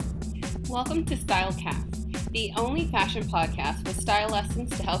Welcome to Stylecast, the only fashion podcast with style lessons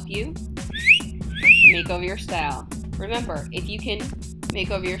to help you make over your style. Remember, if you can make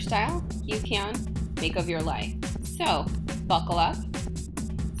over your style, you can make over your life. So, buckle up,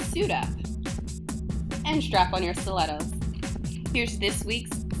 suit up, and strap on your stilettos. Here's this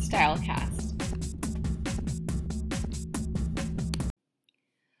week's Stylecast.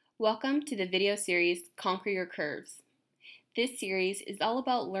 Welcome to the video series Conquer Your Curves. This series is all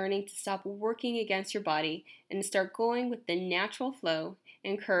about learning to stop working against your body and start going with the natural flow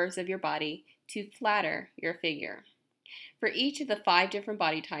and curves of your body to flatter your figure. For each of the 5 different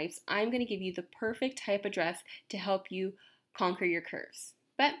body types, I'm going to give you the perfect type of dress to help you conquer your curves.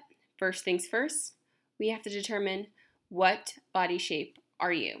 But first things first, we have to determine what body shape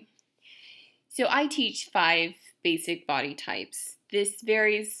are you. So I teach 5 basic body types. This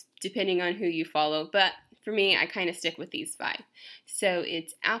varies depending on who you follow, but for me, I kind of stick with these 5. So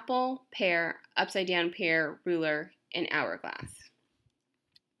it's apple, pear, upside down pear, ruler, and hourglass.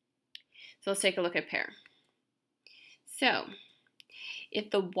 So let's take a look at pear. So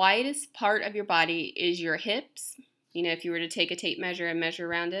if the widest part of your body is your hips, if you were to take a tape measure and measure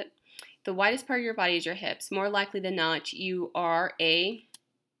around it, the widest part of your body is your hips. More likely than not, you are a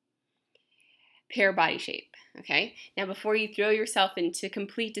pear body shape. Okay, now before you throw yourself into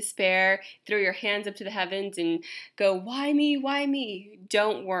complete despair, throw your hands up to the heavens and go, why me, why me?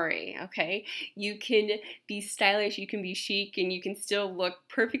 Don't worry, okay? You can be stylish, you can be chic, and you can still look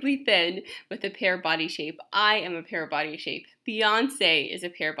perfectly thin with a pear body shape. I am a pear body shape. Beyonce is a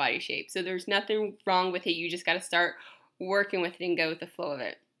pear body shape, so there's nothing wrong with it. You just got to start working with it and go with the flow of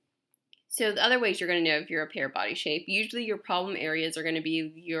it. So the other ways you're going to know if you're a pear body shape, usually your problem areas are going to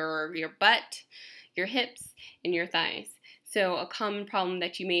be your butt, your hips, and your thighs. So a common problem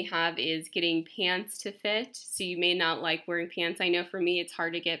that you may have is getting pants to fit. So you may not like wearing pants. I know for me it's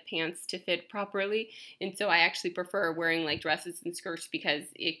hard to get pants to fit properly, and so I actually prefer wearing like dresses and skirts because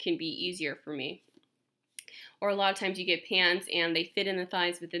it can be easier for me. Or a lot of times you get pants and they fit in the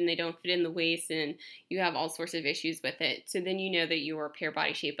thighs, but then they don't fit in the waist, and you have all sorts of issues with it. So then you know that you are a pear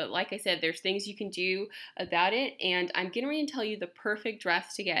body shape. But like I said, there's things you can do about it, and I'm getting ready to tell you the perfect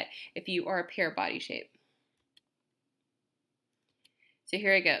dress to get if you are a pear body shape. So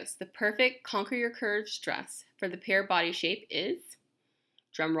here it goes. The perfect Conquer Your Curves dress for the pear body shape is,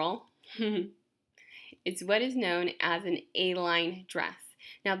 drum roll, it's what is known as an A-line dress.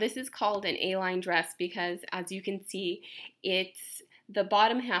 Now this is called an A-line dress because, as you can see, the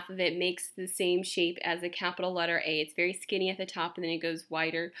bottom half of it makes the same shape as a capital letter A. It's very skinny at the top and then it goes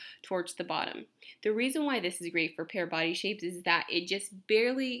wider towards the bottom. The reason why this is great for pear body shapes is that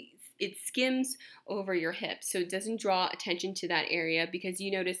it skims over your hips, so it doesn't draw attention to that area, because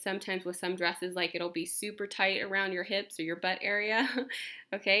you notice sometimes with some dresses, like it'll be super tight around your hips or your butt area,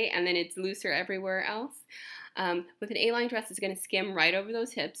 okay, and then it's looser everywhere else. With an A-line dress, it's going to skim right over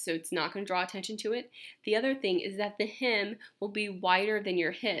those hips, so it's not going to draw attention to it. The other thing is that the hem will be wider than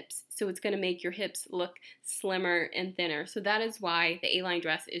your hips, so it's going to make your hips look slimmer and thinner. So that is why the A-line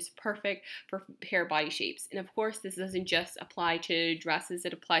dress is perfect for pear body shapes. And of course, this doesn't just apply to dresses,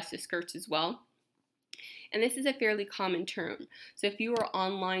 it applies to skirts as well. And this is a fairly common term. So if you are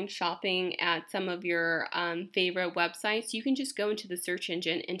online shopping at some of your favorite websites, you can just go into the search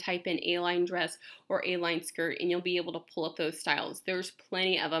engine and type in A-line dress or A-line skirt, and you'll be able to pull up those styles. There's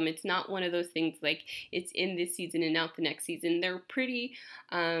plenty of them. It's not one of those things like it's in this season and out the next season. They're pretty,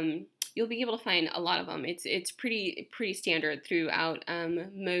 you'll be able to find a lot of them. It's pretty standard throughout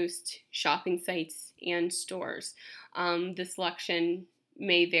most shopping sites and stores. The selection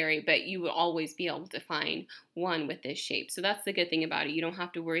may vary, but you will always be able to find one with this shape. So that's the good thing about it. You don't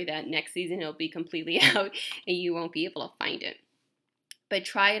have to worry that next season it'll be completely out and you won't be able to find it. But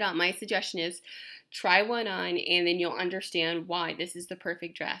try it out. My suggestion is try one on, and then you'll understand why this is the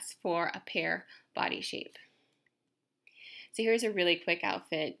perfect dress for a pear body shape. So here's a really quick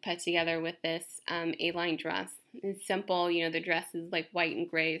outfit put together with this A-line dress. It's simple, the dress is like white and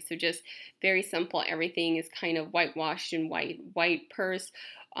gray, so just very simple. Everything is kind of whitewashed in white. White purse,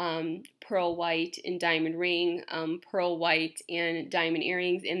 pearl white and diamond ring, pearl white and diamond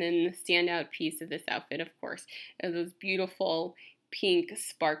earrings, and then the standout piece of this outfit, of course, are those beautiful pink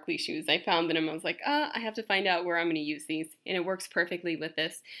sparkly shoes. I found them and I was like, I have to find out where I'm going to use these, and it works perfectly with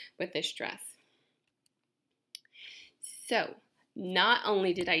this dress. So not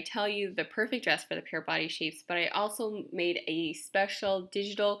only did I tell you the perfect dress for the pear body shapes, but I also made a special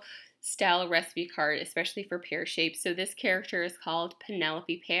digital style recipe card, especially for pear shapes. So this character is called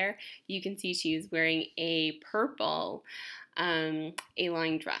Penelope Pear. You can see she is wearing a purple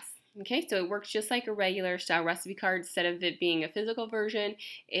A-line dress. Okay, so it works just like a regular style recipe card. Instead of it being a physical version,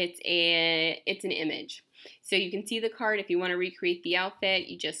 it's an image. So you can see the card. If you want to recreate the outfit,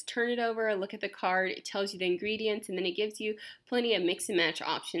 you just turn it over, look at the card, it tells you the ingredients, and then it gives you plenty of mix and match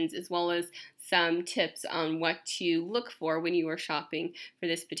options, as well as some tips on what to look for when you are shopping for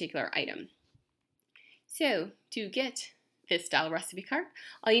this particular item. So to get this style recipe card,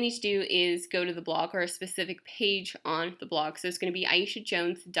 all you need to do is go to the blog or a specific page on the blog. So it's going to be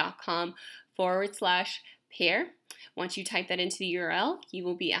aishajones.com/pair. Once you type that into the URL, you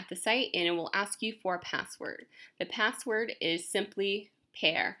will be at the site and it will ask you for a password. The password is simply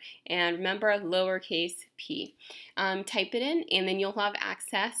pair, and remember, lowercase p. Type it in and then you'll have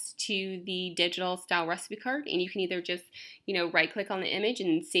access to the digital style recipe card, and you can either just right click on the image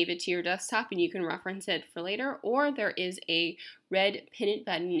and save it to your desktop and you can reference it for later, or there is a red pin it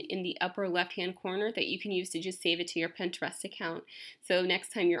button in the upper left hand corner that you can use to just save it to your Pinterest account. So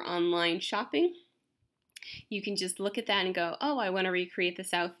next time you're online shopping, you can just look at that and go, oh, I want to recreate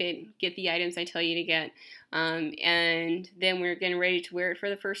this outfit, get the items I tell you to get, and then we're getting ready to wear it for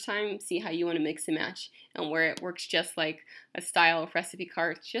the first time, see how you want to mix and match, and where it works just like a style recipe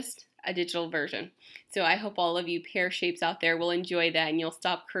card, just a digital version. So I hope all of you pear shapes out there will enjoy that and you'll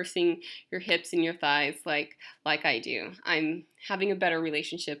stop cursing your hips and your thighs like I do. I'm having a better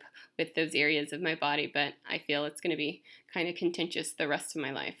relationship with those areas of my body, but I feel it's going to be kind of contentious the rest of my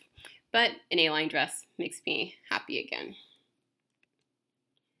life. But an A-line dress makes me happy again.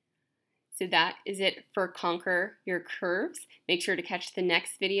 So that is it for Conquer Your Curves. Make sure to catch the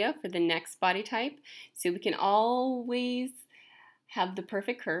next video for the next body type so we can always have the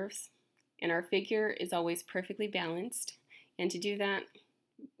perfect curves and our figure is always perfectly balanced. And to do that,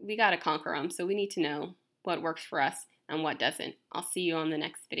 we got to conquer them. So we need to know what works for us and what doesn't. I'll see you on the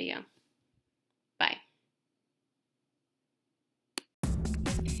next video. Bye.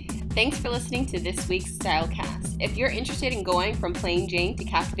 Thanks for listening to this week's Stylecast. If you're interested in going from plain Jane to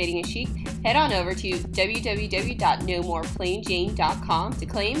captivating and chic, head on over to www.nomoreplainjane.com to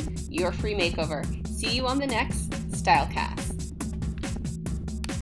claim your free makeover. See you on the next Stylecast.